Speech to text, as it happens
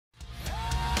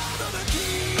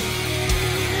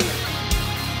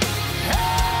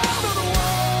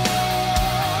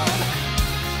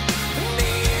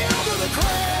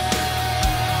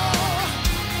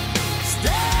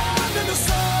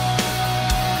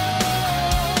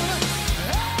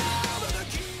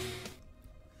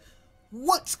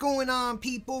going on,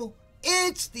 people?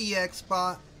 It's the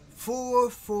Xbot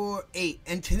 448,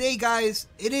 and today, guys,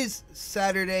 it is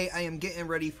Saturday. I am getting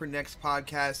ready for next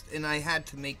podcast, and I had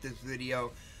to make this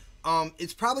video.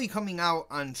 It's probably coming out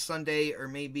on Sunday or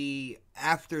maybe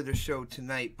after the show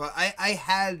tonight, but I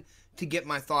had to get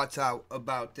my thoughts out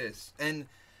about this. And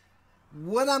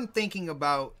what I'm thinking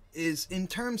about is in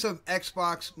terms of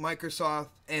Xbox, Microsoft,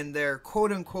 and their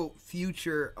quote-unquote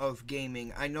future of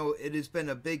gaming. I know it has been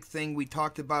a big thing. We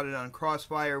talked about it on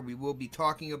Crossfire. We will be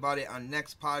talking about it on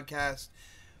next podcast,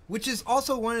 which is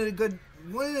also one of the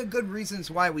good reasons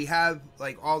why we have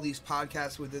like all these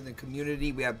podcasts within the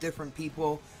community. We have different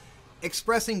people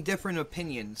expressing different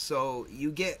opinions, so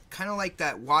you get kind of like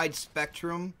that wide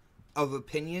spectrum of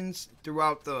opinions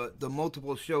throughout the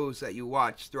multiple shows that you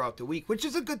watch throughout the week, which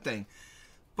is a good thing.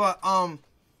 But,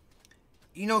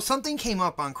 you know, something came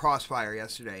up on Crossfire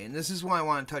yesterday, and this is what I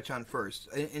want to touch on first.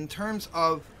 In terms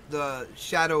of the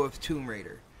Shadow of Tomb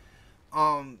Raider,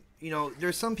 you know,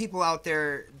 there's some people out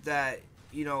there that,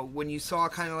 you know, when you saw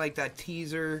kind of like that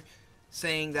teaser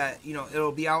saying that, you know,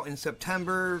 it'll be out in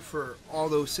September for all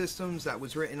those systems, that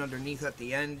was written underneath at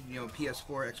the end, you know,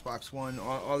 PS4, Xbox One,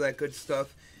 all that good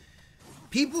stuff.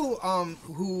 People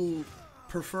who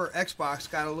prefer Xbox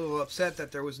got a little upset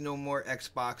that there was no more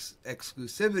Xbox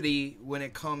exclusivity when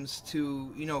it comes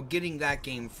to, you know, getting that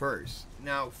game first.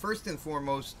 Now, first and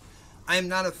foremost, I am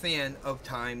not a fan of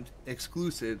timed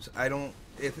exclusives. I don't,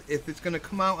 if it's going to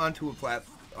come out onto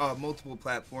a multiple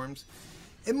platforms,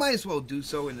 it might as well do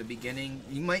so in the beginning.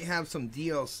 You might have some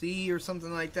DLC or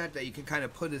something like that that you can kind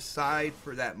of put aside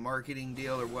for that marketing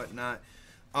deal or whatnot.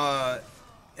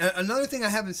 Another thing I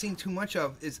haven't seen too much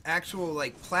of is actual,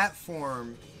 like,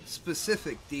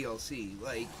 platform-specific DLC.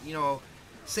 Like, you know,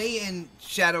 say in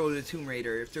Shadow of the Tomb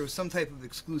Raider, if there was some type of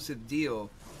exclusive deal,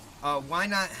 why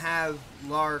not have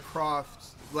Lara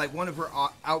Croft, like, one of her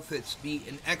outfits be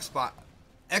an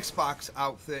Xbox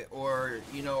outfit or,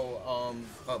 you know,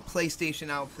 a PlayStation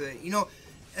outfit? You know,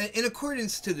 in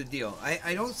accordance to the deal.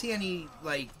 I don't see any,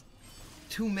 like,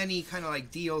 too many kind of like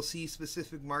DLC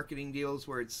specific marketing deals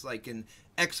where it's like an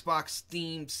Xbox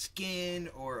themed skin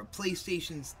or a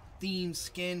PlayStation themed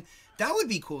skin. That would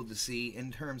be cool to see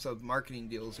in terms of marketing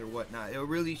deals or whatnot. It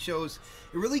really shows,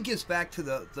 it really gives back to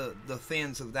the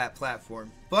fans of that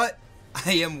platform. But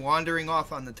I am wandering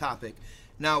off on the topic.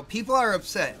 Now, people are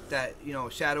upset that, you know,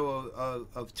 Shadow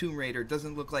of Tomb Raider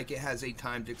doesn't look like it has a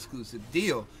timed exclusive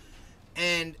deal.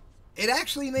 And it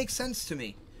actually makes sense to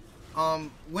me.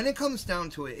 When it comes down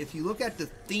to it, if you look at the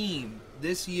theme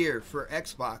this year for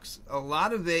Xbox, a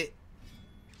lot of it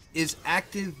is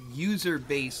active user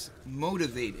base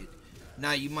motivated.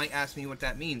 Now, you might ask me what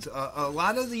that means. A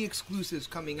lot of the exclusives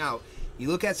coming out, you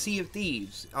look at Sea of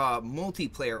Thieves,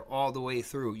 multiplayer all the way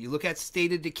through. You look at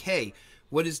State of Decay.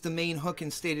 What is the main hook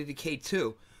in State of Decay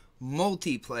 2?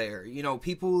 Multiplayer. You know,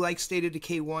 people who like State of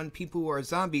Decay 1, people who are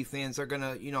zombie fans are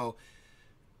gonna, you know,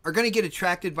 are going to get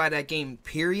attracted by that game,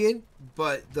 period.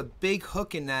 But the big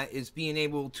hook in that is being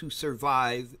able to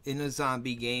survive in a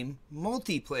zombie game,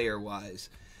 multiplayer-wise.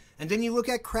 And then you look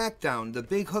at Crackdown. The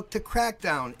big hook to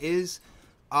Crackdown is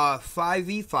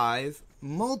 5v5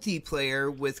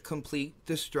 multiplayer with complete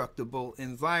destructible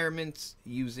environments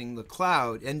using the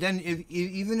cloud. And then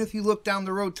even if you look down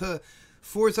the road to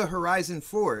Forza Horizon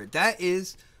 4, that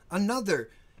is another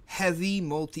heavy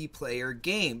multiplayer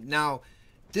game. Now,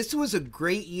 this was a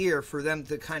great year for them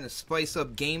to kind of spice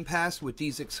up Game Pass with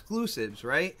these exclusives,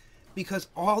 right? Because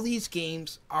all these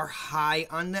games are high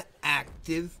on the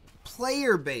active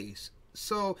player base.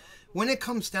 So when it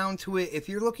comes down to it, if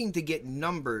you're looking to get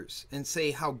numbers and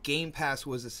say how Game Pass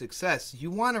was a success,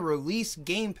 you want to release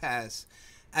Game Pass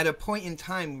at a point in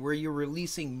time where you're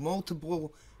releasing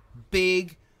multiple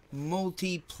big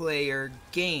multiplayer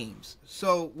games.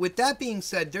 So with that being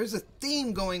said, there's a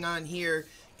theme going on here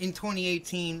in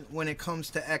 2018 when it comes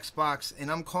to Xbox,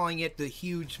 and I'm calling it the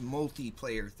huge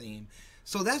multiplayer theme.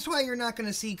 So that's why you're not going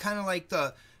to see kind of like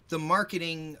the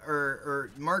marketing or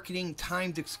marketing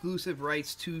timed exclusive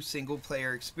rights to single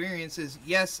player experiences.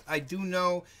 Yes, I do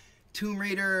know Tomb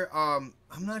Raider, I'm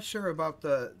not sure about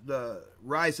the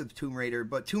Rise of Tomb Raider,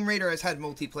 but Tomb Raider has had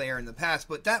multiplayer in the past,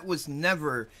 but that was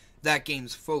never that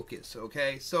game's focus,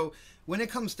 okay? So when it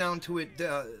comes down to it,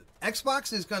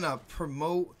 Xbox is going to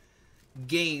promote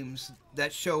games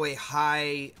that show a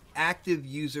high active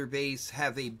user base,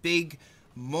 have a big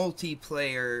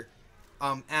multiplayer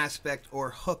aspect or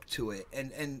hook to it,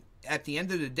 and at the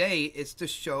end of the day, it's to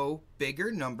show bigger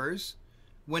numbers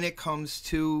when it comes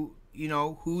to, you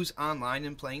know, who's online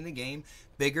and playing the game,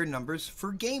 bigger numbers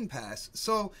for Game Pass.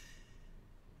 So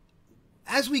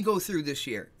as we go through this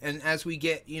year and as we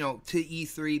get, you know, to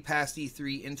E3, past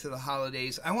E3, into the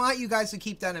holidays, I want you guys to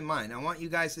keep that in mind. I want you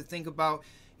guys to think about,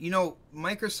 you know,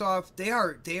 Microsoft, they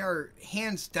are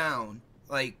hands down,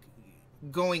 like,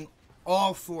 going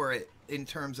all for it in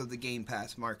terms of the Game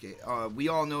Pass market. We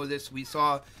all know this. We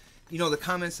saw, you know, the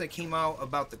comments that came out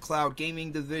about the cloud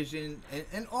gaming division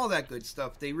and all that good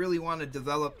stuff. They really want to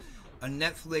develop a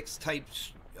Netflix type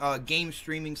game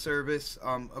streaming service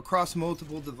across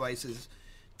multiple devices.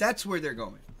 That's where they're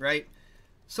going, right?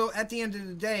 So at the end of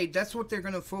the day, that's what they're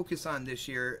going to focus on this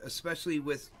year, especially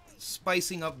with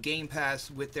spicing up Game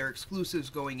Pass with their exclusives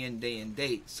going in day and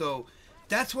date. So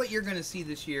that's what you're going to see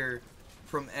this year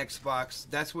from Xbox.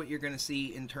 That's what you're going to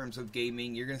see in terms of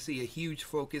gaming. You're going to see a huge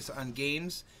focus on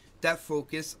games that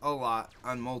focus a lot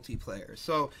on multiplayer.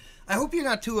 So I hope you're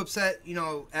not too upset, you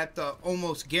know, at the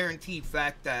almost guaranteed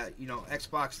fact that, you know,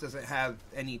 Xbox doesn't have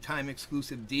any time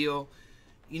exclusive deal.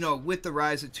 You know, with the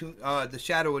rise of the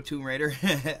Shadow of Tomb Raider,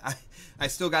 I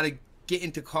still got to get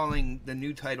into calling the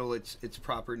new title its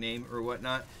proper name or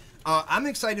whatnot. I'm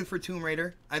excited for Tomb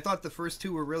Raider. I thought the first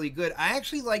two were really good. I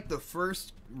actually like the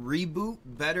first reboot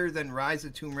better than Rise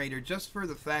of Tomb Raider, just for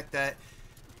the fact that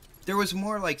there was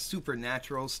more like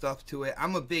supernatural stuff to it.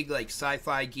 I'm a big like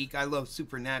sci-fi geek. I love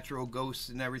supernatural ghosts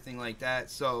and everything like that.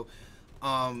 So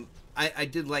I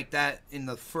did like that in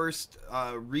the first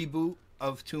reboot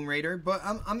of Tomb Raider. But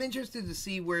I'm interested to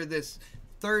see where this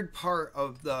third part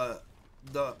of the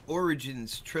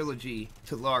Origins trilogy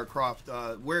to Lara Croft,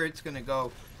 where it's going to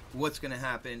go, what's going to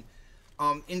happen.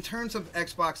 In terms of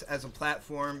Xbox as a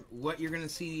platform, what you're going to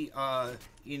see,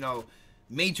 you know,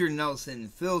 Major Nelson,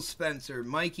 Phil Spencer,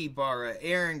 Mikey Barra,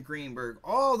 Aaron Greenberg,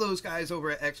 all those guys over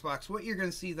at Xbox, what you're going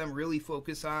to see them really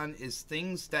focus on is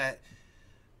things that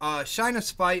shine a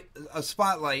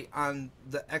spotlight on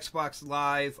the Xbox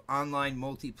Live online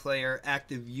multiplayer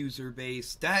active user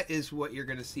base. That is what you're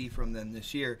going to see from them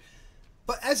this year.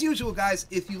 But as usual, guys,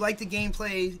 if you like the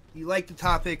gameplay, you like the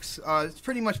topics, it's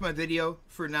pretty much my video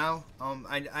for now.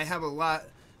 I have a lot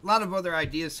of other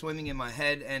ideas swimming in my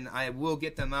head, and I will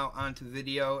get them out onto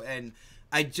video. And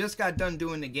I just got done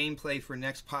doing the gameplay for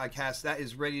next podcast. That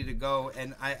is ready to go,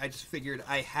 and I just figured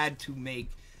I had to make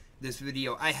this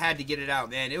video. I had to get it out,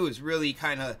 man. It was really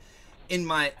kind of in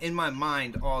my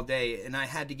mind all day, and I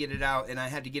had to get it out, and I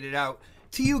had to get it out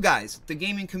to you guys, the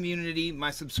gaming community,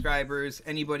 my subscribers,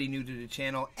 anybody new to the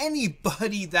channel,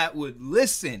 anybody that would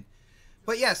listen.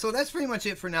 But yeah, so that's pretty much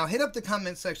it for now. Hit up the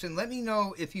comment section. Let me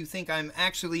know if you think I'm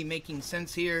actually making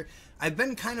sense here. I've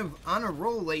been kind of on a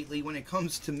roll lately when it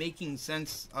comes to making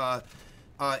sense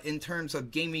in terms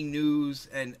of gaming news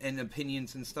and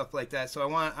opinions and stuff like that. So I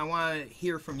want to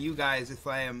hear from you guys if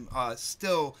I am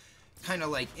still kind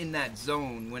of like in that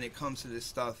zone when it comes to this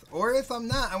stuff, or if I'm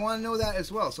not, I want to know that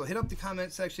as well. So hit up the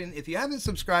comment section. If you haven't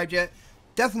subscribed yet,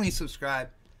 definitely subscribe.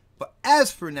 But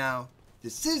as for now,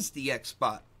 this is the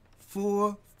Xbot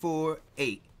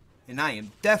 448, and I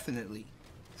am definitely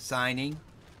signing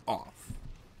off.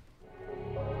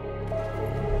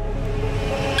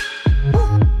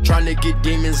 Trying to get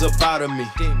demons up out of me.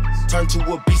 Turn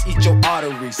to a beast, eat your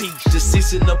arteries.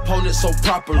 Deceasing opponents so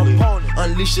properly.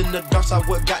 Unleashing the dark side,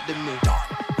 what got to me.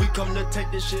 We come to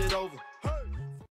take this shit over.